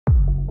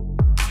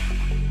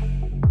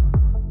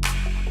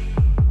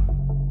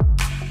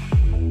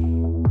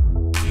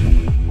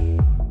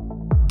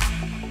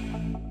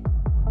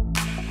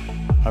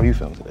How are you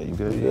feeling today? You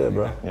good? Yeah,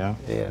 bro. Yeah?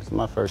 Yeah, it's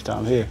my first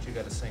time here. You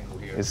got a single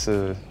here. It's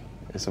a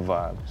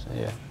vibe. So,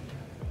 yeah.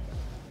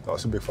 Oh,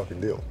 it's a big fucking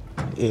deal.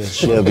 Yeah, it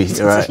should be,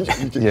 right?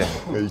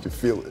 Yeah, you can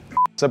feel it.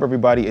 What's up,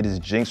 everybody? It is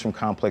Jinx from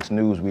Complex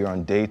News. We are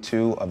on day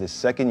 2 of the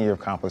second year of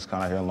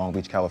ComplexCon here in Long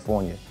Beach,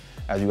 California.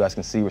 As you guys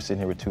can see, we're sitting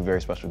here with 2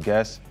 very special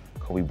guests,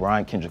 Kobe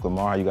Bryant, Kendrick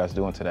Lamar. How you guys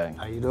doing today?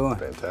 How you doing?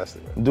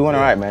 Fantastic, man. I'm doing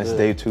all right, man. It's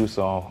day 2,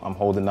 so I'm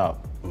holding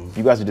up.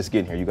 You guys are just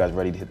getting here. You guys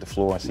ready to hit the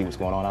floor and see what's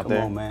going on out there?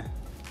 Come on, man.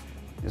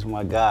 This is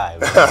my guy.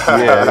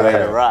 Yeah,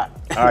 Ready to rock.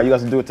 All right, you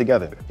guys will do it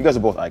together. You guys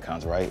are both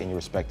icons, right, in your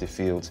respective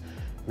fields.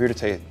 We're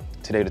here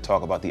today to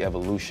talk about the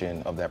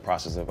evolution of that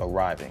process of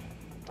arriving.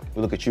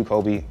 We look at you,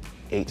 Kobe,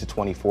 8 to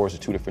 24 is the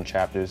 2 different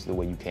chapters, the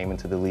way you came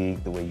into the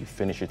league, the way you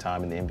finished your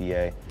time in the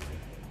NBA.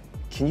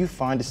 Can you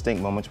find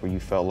distinct moments where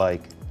you felt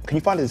like, can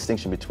you find a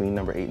distinction between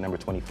number 8 and number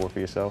 24 for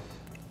yourself?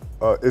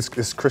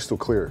 It's crystal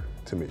clear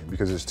to me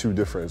because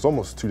it's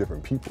almost two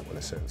different people in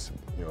a sense.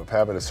 You know, of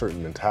having a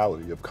certain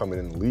mentality of coming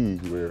in the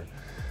league where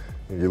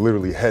you're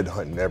literally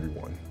headhunting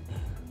everyone,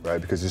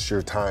 right? Because it's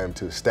your time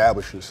to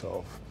establish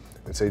yourself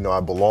and say, no, I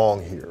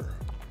belong here,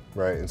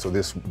 right? And so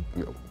this,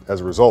 you know,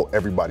 as a result,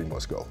 everybody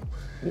must go,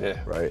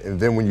 right? And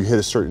then when you hit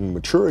a certain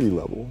maturity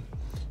level,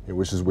 you know,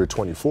 which is where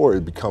 24,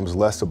 it becomes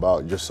less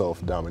about your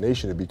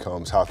self-domination. It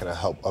becomes, how can I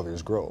help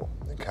others grow?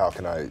 Like, how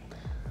can I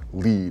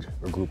lead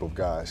a group of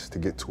guys to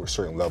get to a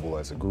certain level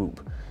as a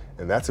group?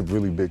 And that's a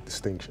really big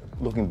distinction.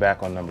 Looking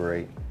back on number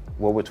 8,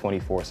 what would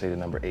 24 say to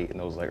number 8 in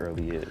those like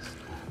early years?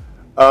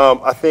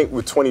 I think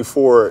with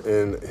 24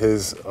 and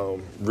his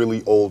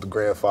really old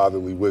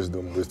grandfatherly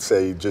wisdom would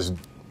say just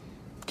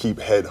keep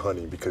head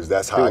hunting, because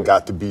that's how I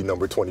got to be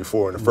number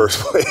 24 in the first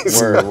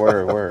place.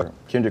 Word.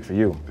 Kendrick, for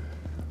you,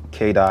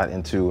 K-Dot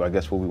into, I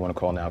guess what we want to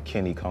call now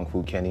Kenny, Kung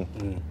Fu Kenny.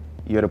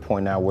 You're at a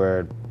point now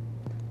where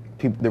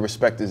the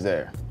respect is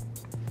there.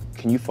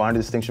 Can you find a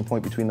distinction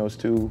point between those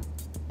two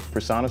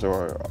personas,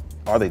 or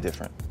are they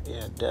different?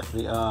 Yeah,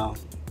 definitely.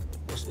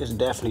 It's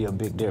definitely a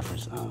big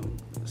difference.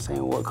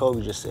 Saying what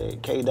Kobe just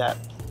said, K-Dot,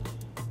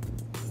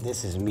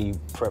 this is me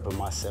prepping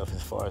myself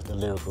as far as the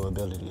lyrical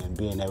ability and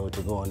being able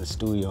to go in the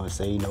studio and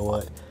say, you know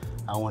what,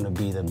 I want to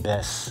be the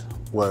best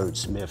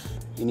wordsmith.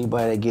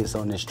 Anybody that gets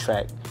on this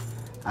track,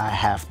 I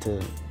have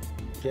to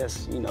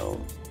just, you know,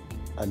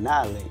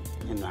 annihilate,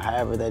 you know,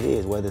 however that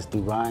is, whether it's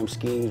through rhyme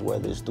schemes,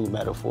 whether it's through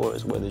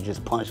metaphors, whether it's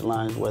just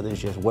punchlines, whether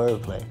it's just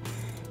wordplay.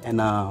 And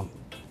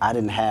I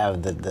didn't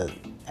have the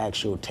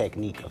actual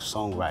technique of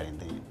songwriting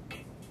then.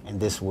 And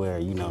this where,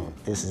 you know,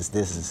 this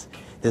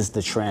is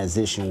the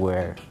transition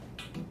where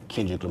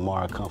Kendrick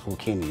Lamar, Kung Fu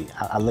Kenny.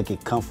 I look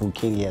at Kung Fu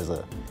Kenny as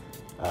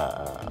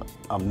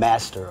a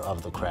master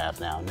of the craft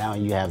now. Now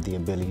you have the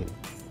ability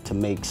to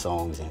make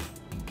songs and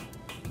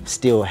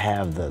still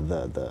have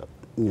the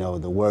you know,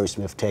 the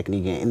wordsmith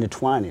technique and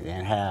intertwine it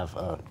and have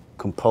a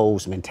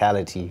composed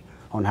mentality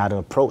on how to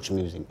approach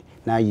music.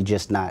 Now you're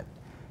just not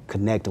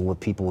connecting with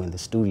people in the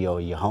studio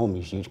or your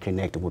homies, you're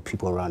connecting with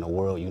people around the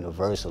world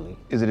universally.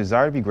 Is a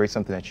desire to be great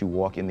something that you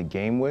walk in the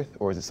game with,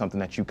 or is it something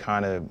that you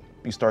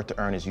you start to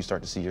earn as you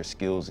start to see your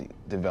skills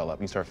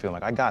develop? You start feeling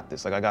like, I got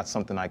this, like I got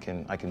something I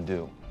can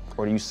do.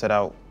 Or do you set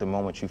out the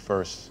moment you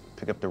first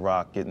pick up the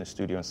rock, get in the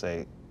studio and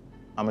say,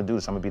 I'm gonna do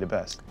this, I'm gonna be the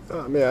best?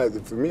 I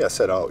mean, for me, I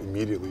set out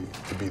immediately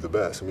to be the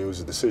best. I mean, it was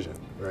a decision,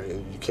 right?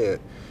 And you can't,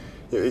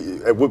 you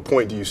know, at what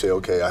point do you say,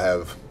 okay, I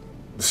have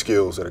the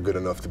skills that are good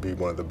enough to be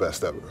one of the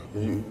best ever?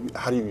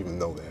 How do you even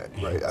know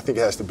that, right? I think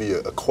it has to be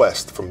a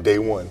quest from day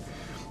one.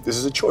 This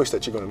is a choice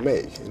that you're gonna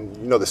make, and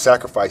you know the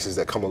sacrifices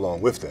that come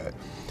along with that.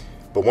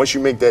 But once you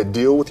make that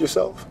deal with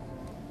yourself,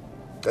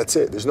 that's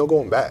it, there's no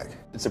going back.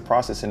 It's a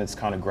process and it's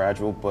kind of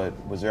gradual, but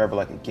was there ever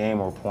like a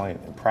game or a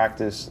point in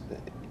practice,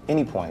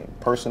 any point,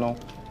 personal,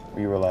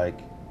 where you were like,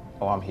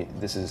 oh, I'm here,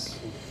 this is?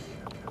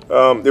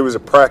 There was a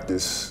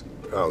practice,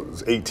 I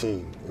was 18,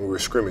 and we were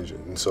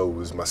scrimmaging, and so it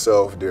was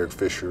myself, Derek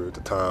Fisher at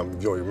the time.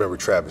 You don't remember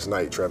Travis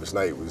Knight. Travis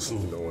Knight was, you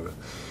know,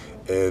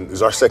 and it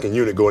was our second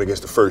unit going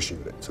against the first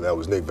unit. So that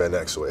was Nick Van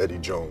Exel, Eddie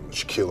Jones,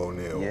 Shaquille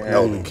O'Neal,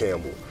 Eldon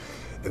Campbell.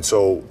 And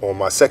so on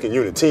my second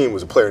unit team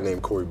was a player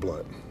named Corey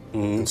Blunt.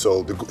 And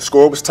so the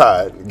score was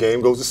tied, the game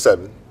goes to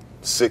 7,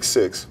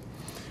 6-6,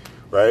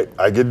 right?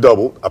 I get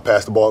doubled, I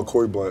pass the ball to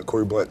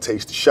Corey Blunt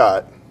takes the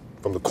shot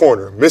from the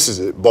corner, misses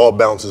it, ball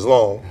bounces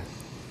long.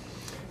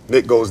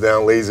 Nick goes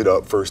down, lays it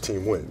up, first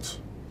team wins.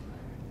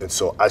 And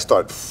so I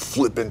start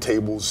flipping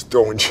tables,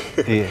 throwing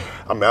chairs.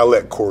 I mean, I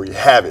let Corey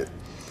have it.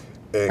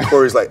 And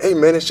Corey's like, hey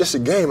man, it's just a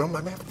game. I'm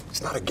like, man,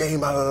 it's not a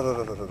game,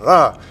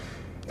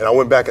 And I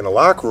went back in the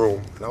locker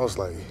room and I was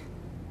like,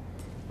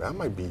 man, I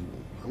might be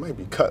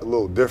cut a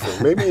little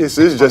different. Maybe this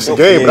is just a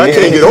game, but I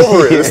can't get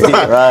over it. It's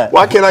not,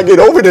 why can't I get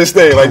over this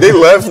thing? Like they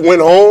left,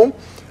 went home.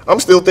 I'm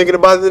still thinking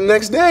about it the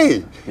next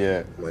day.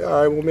 Yeah. I'm like,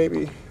 all right, well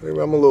maybe I'm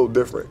a little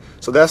different.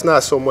 So that's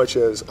not so much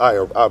as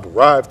I've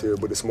arrived here,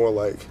 but it's more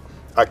like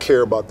I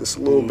care about this a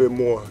little bit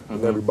more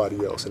than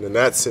everybody else. And in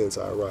that sense,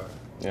 I arrived.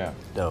 Yeah.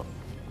 Dope.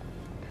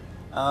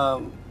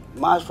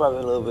 Mine's probably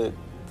a little bit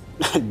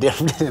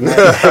different than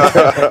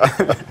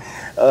that.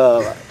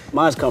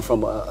 Mine's come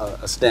from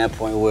a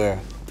standpoint where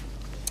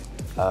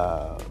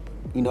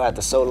you know,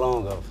 after so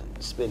long of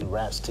spitting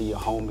raps to your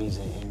homies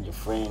and your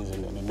friends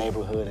and in the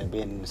neighborhood and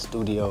being in the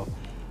studio,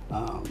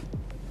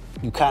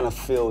 you kind of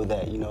feel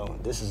that, you know,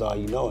 this is all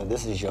you know and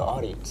this is your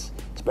audience.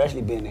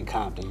 Especially being in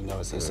Compton, you know,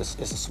 it's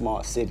a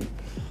small city.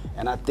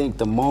 And I think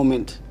the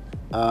moment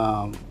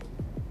I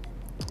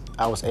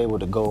was able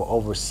to go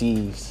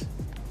overseas,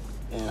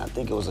 and I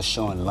think it was a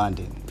show in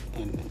London,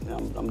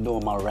 and I'm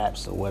doing my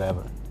raps or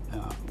whatever,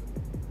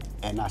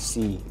 and I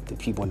see the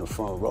people in the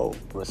front row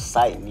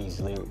reciting these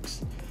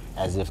lyrics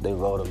as if they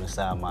wrote them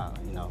inside my,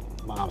 you know,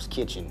 mom's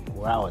kitchen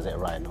where I was at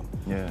writing them.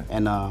 Yeah.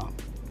 And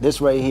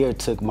this right here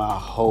took my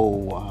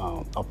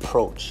whole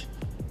approach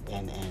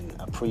and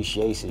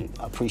appreciation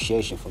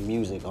for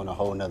music on a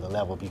whole nother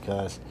level,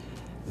 because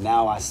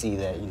now I see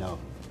that, you know,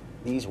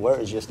 these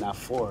words just not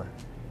for,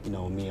 you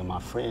know, me and my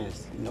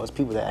friends. You know, it's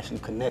people that actually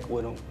connect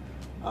with them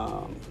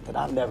that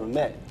I've never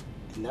met.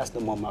 And that's the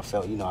moment I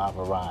felt, you know, I've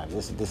arrived.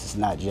 This is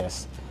not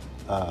just,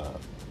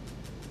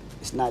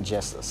 it's not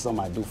just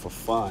something I do for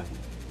fun.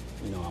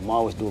 You know, I'm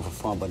always doing it for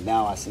fun, but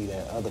now I see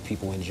that other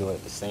people enjoy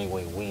it the same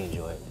way we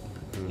enjoy it.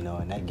 You know,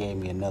 and that gave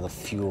me another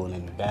fuel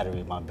and battery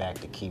in my back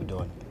to keep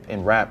doing it.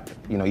 In rap,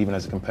 you know, even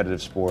as a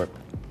competitive sport,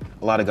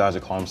 a lot of guys are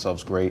calling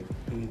themselves great.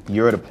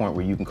 You're at a point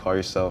where you can call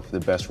yourself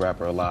the best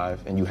rapper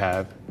alive, and you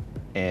have,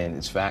 and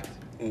it's fact,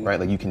 right?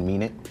 Like, you can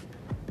mean it.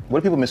 What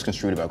do people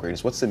misconstrued about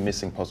greatness? What's the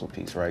missing puzzle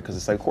piece, right? Because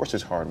it's like, of course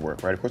there's hard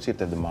work, right? Of course you have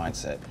to have the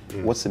mindset.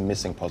 What's the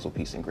missing puzzle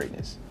piece in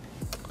greatness?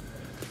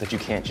 That you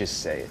can't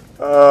just say it.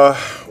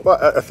 Well,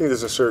 I think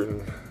there's a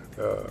certain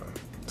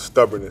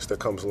stubbornness that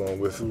comes along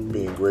with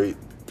being great.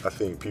 I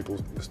think people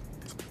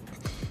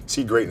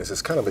see greatness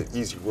as kind of an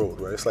easy road,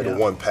 right? It's like a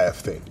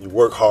one-path thing. You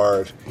work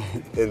hard,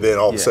 and then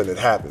all of a sudden it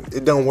happens.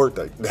 It don't work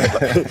like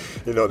that.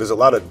 Like, you know, there's a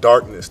lot of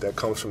darkness that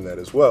comes from that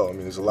as well. I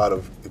mean, there's a lot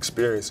of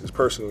experiences,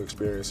 personal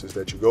experiences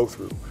that you go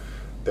through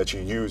that you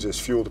use as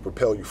fuel to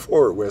propel you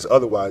forward, whereas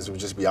otherwise it would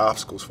just be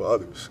obstacles for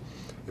others.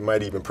 It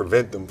might even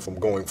prevent them from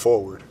going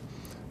forward,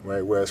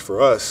 right? Whereas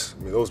for us,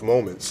 I mean, those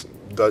moments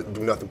do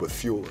nothing but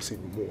fuel us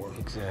even more.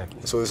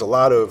 Exactly. So there's a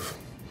lot of,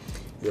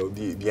 you know,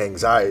 the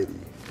anxiety,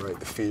 right,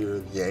 the fear,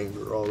 the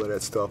anger, all of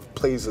that stuff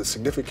plays a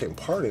significant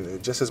part in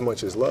it, just as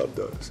much as love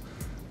does.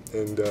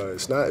 And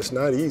it's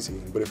not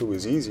easy. But if it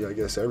was easy, I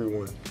guess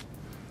everyone,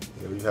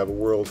 you know, you have a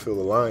world filled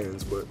of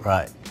lions, but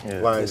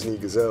lions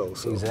need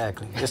gazelles. So.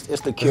 Exactly.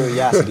 It's the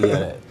curiosity of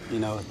that, you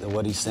know,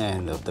 what he's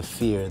saying, the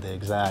fear, the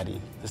anxiety.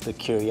 It's the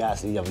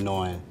curiosity of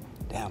knowing,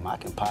 damn, I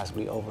can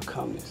possibly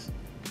overcome this,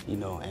 you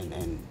know,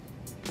 and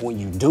when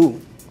you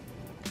do,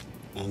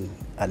 and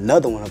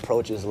another one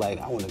approaches like,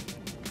 I want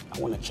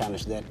to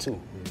challenge that too,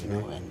 you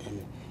know,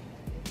 and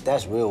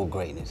that's real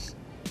greatness.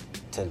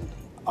 To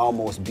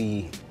almost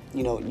be,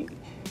 you know,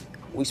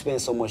 we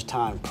spend so much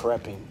time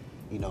prepping,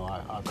 you know,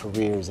 our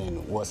careers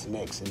and what's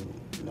next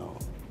and, you know,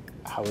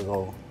 how we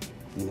go,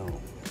 you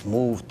know,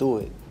 move through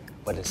it.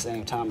 But at the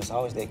same time, it's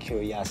always that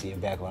curiosity in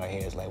the back of our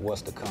heads, like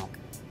what's to come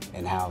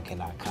and how can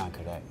I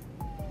conquer that?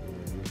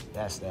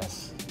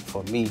 That's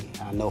for me,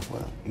 I know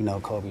for, you know,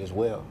 Kobe as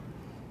well,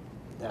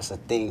 that's a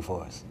thing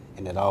for us.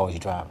 And it always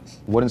drives us.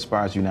 What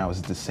inspires you now? Is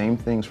it the same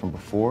things from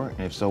before?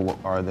 And if so, what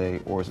are they,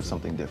 or is it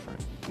something different?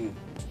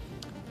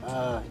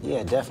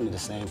 Yeah, definitely the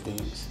same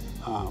things.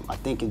 I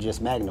think it's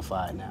just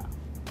magnified now.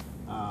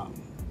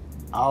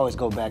 I always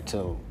go back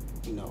to,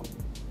 you know,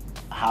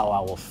 how I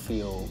will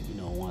feel, you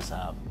know, once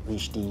I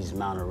reach these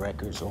amount of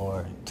records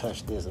or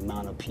touch this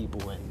amount of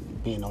people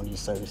and being on these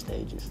certain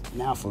stages.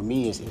 Now for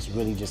me, it's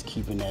really just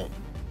keeping that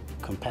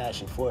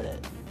compassion for that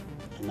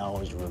and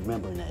always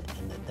remembering that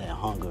and that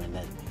hunger and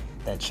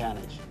that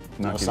challenge.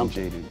 Not getting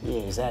jaded. Yeah,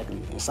 exactly.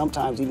 And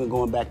sometimes even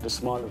going back to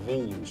smaller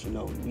venues, you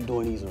know, you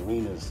doing these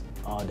arenas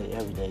all day,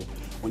 every day.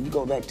 When you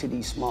go back to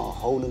these small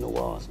hole in the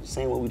walls,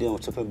 same way we did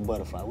with Typical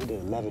Butterfly, we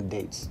did 11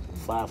 dates,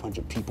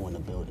 500 people in the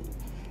building.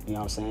 You know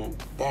what I'm saying?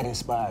 That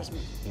inspires me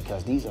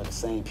because these are the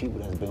same people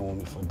that's been with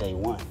me for day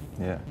one.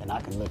 Yeah. And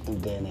I can look them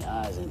dead in their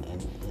eyes and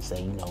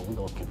say, you know, we're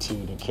gonna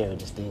continue to carry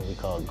this thing we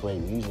call great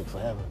music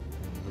forever.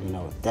 You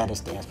know, that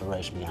is the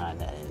inspiration behind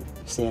that. And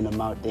seeing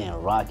them out there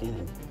and rocking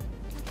and,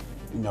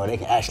 you know, they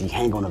can actually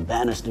hang on a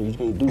banister. You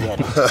can't do that.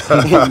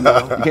 You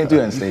know? You can't do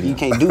that in stadium. You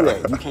can't do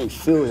that. You can't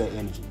feel that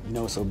energy. You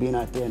know, so being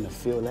out there and to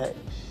feel that,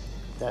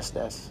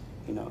 that's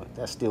you know,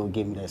 that still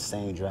give me that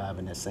same drive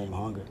and that same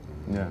hunger.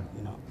 Yeah.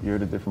 You know. You're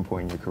at a different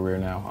point in your career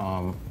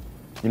now.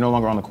 You're no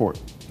longer on the court.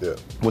 Yeah.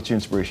 What's your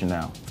inspiration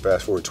now?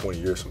 Fast forward 20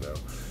 years from now,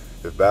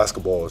 if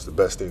basketball is the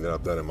best thing that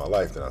I've done in my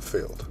life, then I've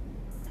failed.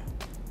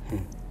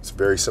 It's a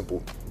very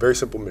simple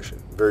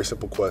mission, very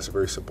simple quest, a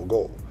very simple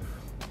goal.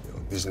 You know,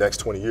 these next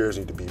 20 years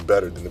need to be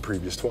better than the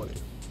previous 20.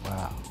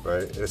 Wow.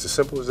 Right? And it's as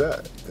simple as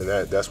that. And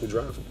that's what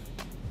drives me.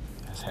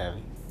 That's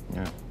heavy.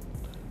 Yeah.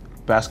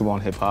 Basketball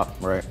and hip hop,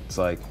 right? It's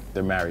like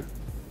they're married.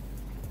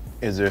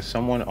 Is there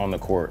someone on the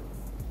court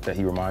that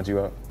he reminds you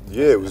of?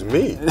 Yeah, it was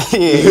me.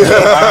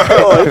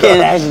 Oh, you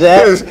can't ask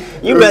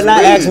that. You better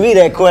not ask me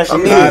that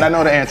question. I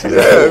know the answer.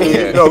 Yeah, I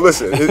mean, no,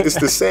 listen, it's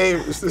the same.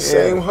 It's the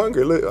same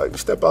hunger. Look, like,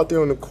 step out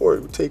there on the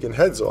court, we're taking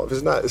heads off.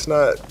 There's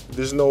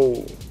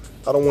no.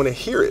 I don't want to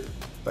hear it.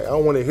 Like, I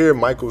don't want to hear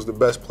Michael's the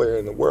best player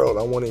in the world.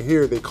 I want to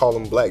hear they call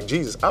him Black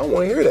Jesus. I don't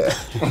want to hear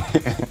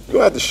that. You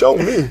don't have to show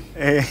me,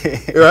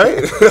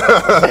 right?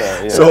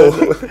 Yeah. So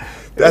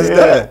that's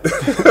that.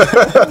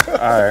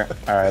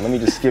 All right. Let me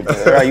just skip.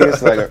 All right, you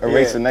just like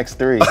erase the next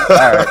three. All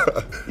right,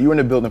 you were in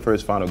the building for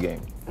his final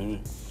game.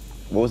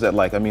 What was that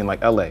like? I mean,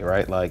 like LA,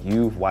 right? Like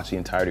you've watched the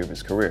entirety of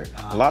his career.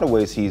 In a lot of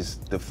ways, he's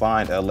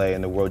defined LA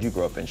and the world you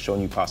grew up in,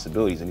 shown you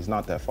possibilities, and he's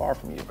not that far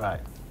from you. Right.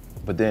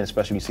 But then,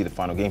 especially when you see the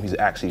final game, he's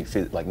actually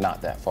like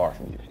not that far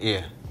from you.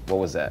 Yeah. What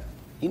was that?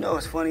 You know,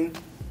 it's funny.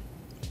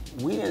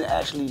 We didn't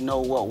actually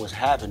know what was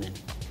happening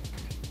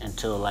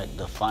until like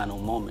the final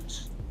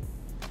moments,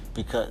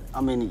 because I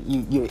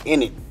mean, you're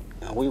in it.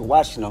 We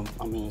watching him.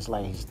 I mean, it's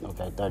like he's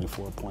okay,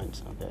 34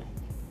 points. Okay,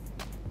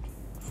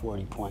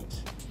 40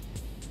 points.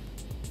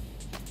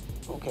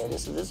 Okay,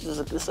 this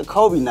is a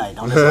Kobe night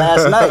on this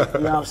last night. You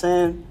know what I'm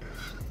saying?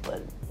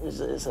 But it's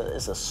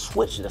a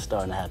switch that's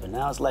starting to happen.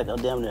 Now it's like a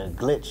damn near a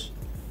glitch,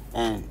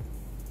 and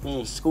me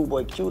and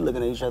Schoolboy Q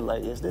looking at each other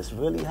like, is this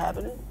really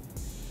happening?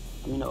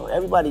 You know,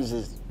 everybody's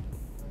just,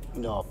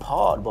 you know,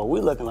 appalled, but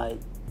we're looking like,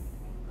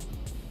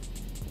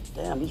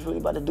 damn, he's really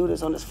about to do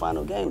this on this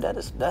final game.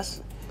 That's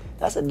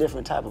a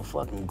different type of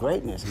fucking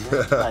greatness,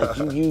 man. Like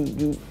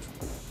you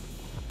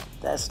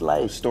that's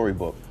like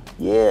Storybook.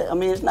 Yeah, I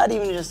mean, it's not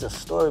even just a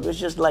story, but it's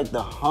just like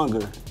the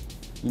hunger,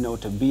 you know,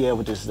 to be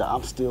able to say,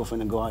 I'm still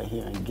finna go out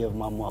here and give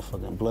my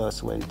motherfucking blood,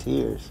 sweat, and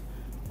tears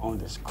on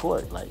this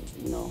court. Like,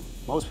 you know,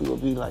 most people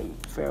be like,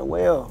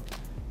 farewell.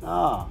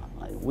 Nah,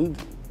 like me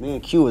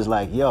and Q is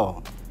like,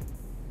 yo,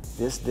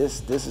 this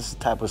is the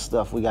type of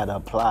stuff we gotta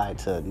apply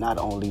to not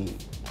only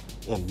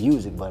in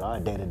music, but our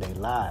day-to-day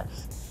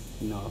lives.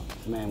 You know,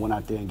 this man went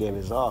out there and gave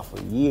his all for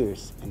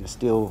years, and is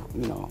still,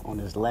 you know, on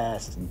his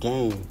last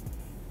game,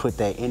 put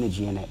that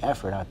energy and that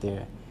effort out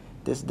there.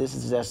 This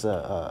is just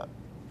a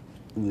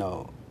you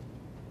know,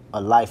 a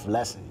life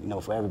lesson, you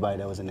know, for everybody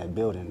that was in that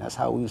building. That's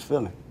how we was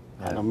feeling.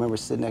 I remember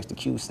sitting next to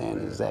Q saying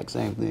the exact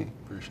same thing.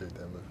 Appreciate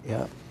that, man.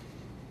 Yeah.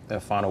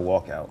 That final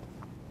walkout.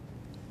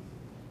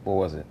 What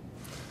was it?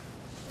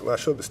 When I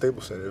showed up at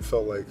Staples Center, it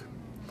felt like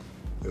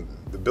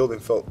the building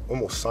felt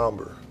almost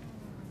somber.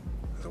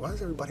 I said, why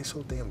is everybody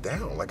so damn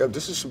down? Like,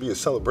 this should be a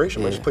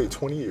celebration. I just played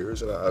 20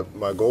 years, and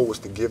my goal was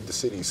to give the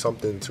city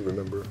something to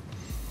remember.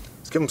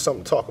 Let's give them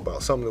something to talk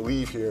about, something to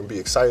leave here and be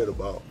excited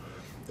about.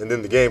 And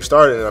then the game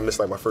started, and I missed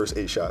like my first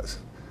 8 shots.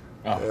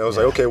 And I was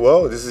like, okay,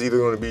 well, this is either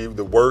going to be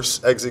the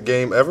worst exit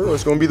game ever, or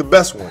it's going to be the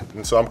best one.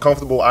 And so I'm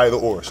comfortable either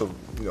or. So,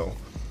 you know,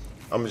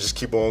 I'm going to just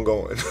keep on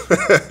going.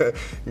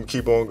 You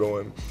keep on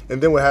going.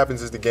 And then what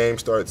happens is the game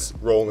starts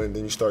rolling,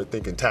 then you start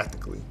thinking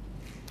tactically.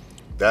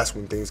 That's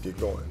when things get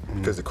going,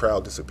 because the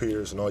crowd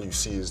disappears and all you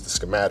see is the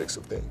schematics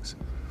of things.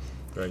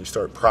 Right? You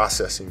start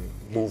processing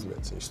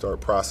movements, and you start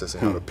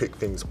processing how to pick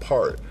things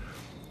apart,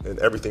 and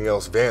everything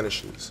else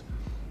vanishes.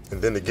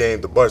 And then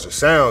the buzzer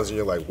sounds, and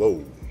you're like,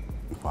 whoa.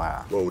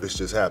 Wow. Whoa, this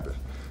just happened.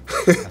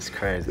 That's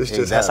crazy.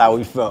 That's how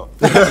we felt.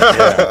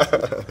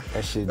 That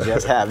shit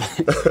just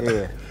happened.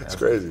 Yeah. It's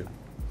crazy.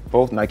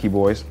 Both Nike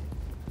boys.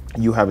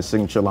 You have a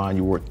signature line.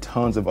 You wore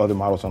tons of other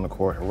models on the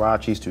court.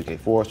 Hirachis,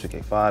 2K4s,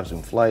 2K5s,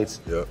 Zoom Flights.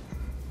 Yep.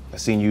 I've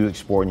seen you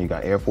sporting, you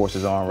got Air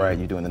Forces on, right?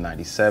 You're doing the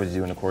 97s,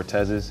 you're doing the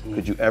Cortezes.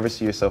 Could you ever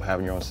see yourself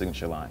having your own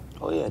signature line?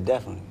 Oh yeah,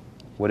 definitely.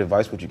 What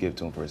advice would you give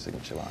to him for his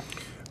signature line?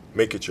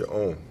 Make it your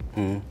own,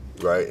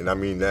 right? And I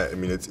mean that. I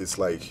mean, it's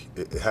like,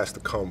 it has to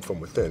come from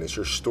within. It's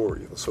your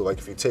story. So like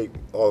if you take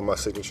all of my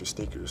signature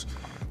sneakers,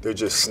 they're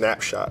just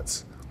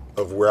snapshots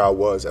of where I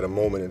was at a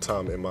moment in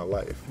time in my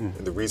life.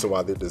 And the reason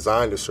why they're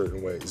designed a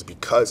certain way is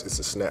because it's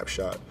a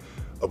snapshot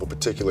of a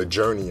particular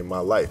journey in my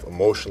life,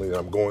 emotionally, that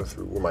I'm going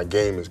through, where my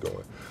game is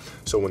going.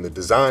 So when the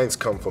designs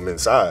come from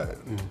inside,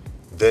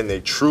 then they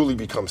truly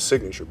become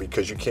signature,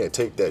 because you can't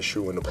take that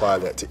shoe and apply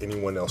that to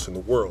anyone else in the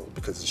world,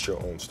 because it's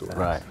your own story.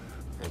 Right.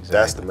 Exactly.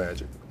 That's the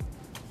magic.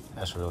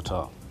 That's real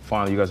talk.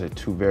 Finally, you guys are at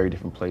 2 very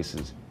different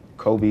places.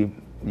 Kobe,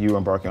 you're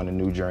embarking on a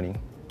new journey.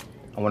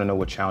 I want to know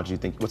what challenge you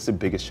think, what's the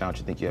biggest challenge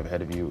you think you have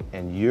ahead of you?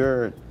 And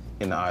you're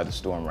in the eye of the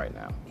storm right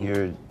now.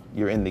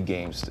 You're in the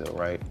game still,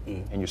 right?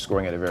 And you're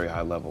scoring at a very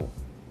high level.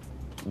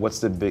 What's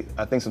the big,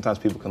 I think sometimes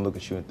people can look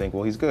at you and think,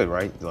 well, he's good,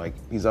 right? Like,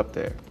 he's up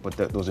there. But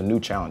those are new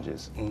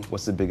challenges.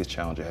 What's the biggest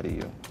challenge ahead of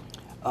you?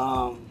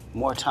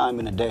 More time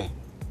in a day.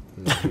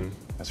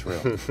 That's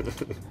real.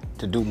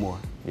 To do more.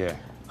 Yeah.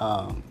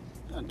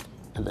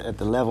 At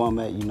the level I'm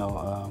at, you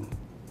know,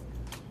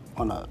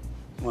 on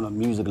a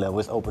music level,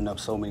 it's opened up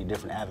so many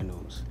different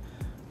avenues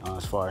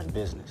as far as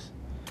business.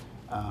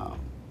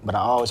 But I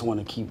always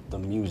want to keep the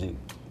music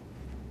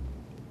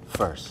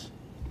first.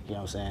 You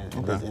know what I'm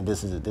saying? Okay. And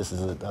this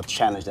is a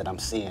challenge that I'm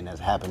seeing that's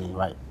happening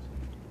right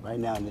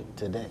now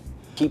today.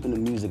 Keeping the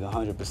music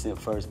 100%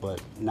 first,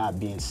 but not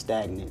being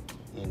stagnant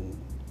in,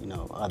 you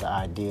know, other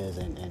ideas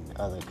and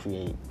other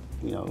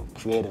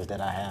creatives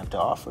that I have to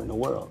offer in the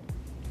world.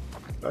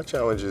 My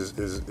challenge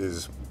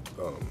is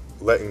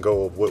letting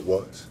go of what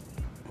was,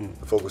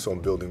 to focus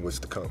on building what's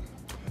to come.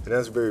 And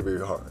that's very,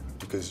 very hard,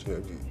 because, you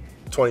know,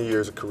 20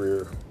 years of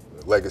career,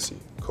 legacy,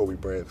 Kobe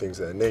Bryant, things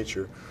of that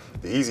nature.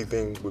 The easy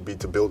thing would be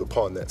to build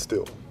upon that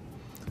still,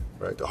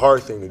 right? The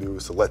hard thing to do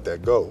is to let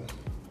that go,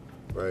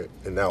 right?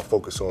 And now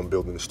focus on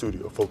building the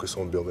studio, focus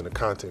on building a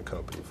content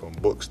company, from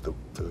books to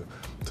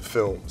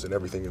films and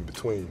everything in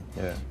between.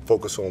 Yeah.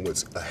 Focus on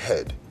what's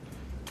ahead,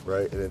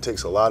 right? And it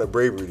takes a lot of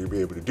bravery to be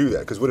able to do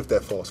that, because what if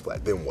that falls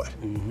flat, then what,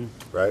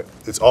 right?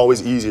 It's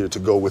always easier to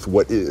go with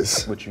what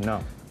is. What you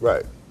know.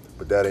 Right,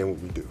 but that ain't what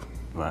we do,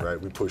 Right.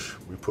 We push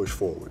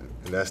forward,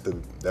 and that's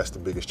the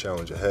biggest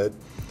challenge ahead,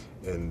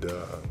 and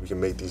we can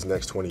make these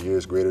next 20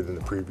 years greater than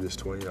the previous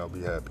 20, I'll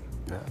be happy.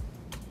 Yeah.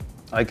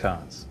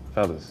 Icons,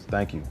 fellas,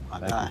 thank you. My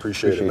Thank guy. you.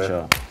 Appreciate it, man.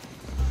 y'all.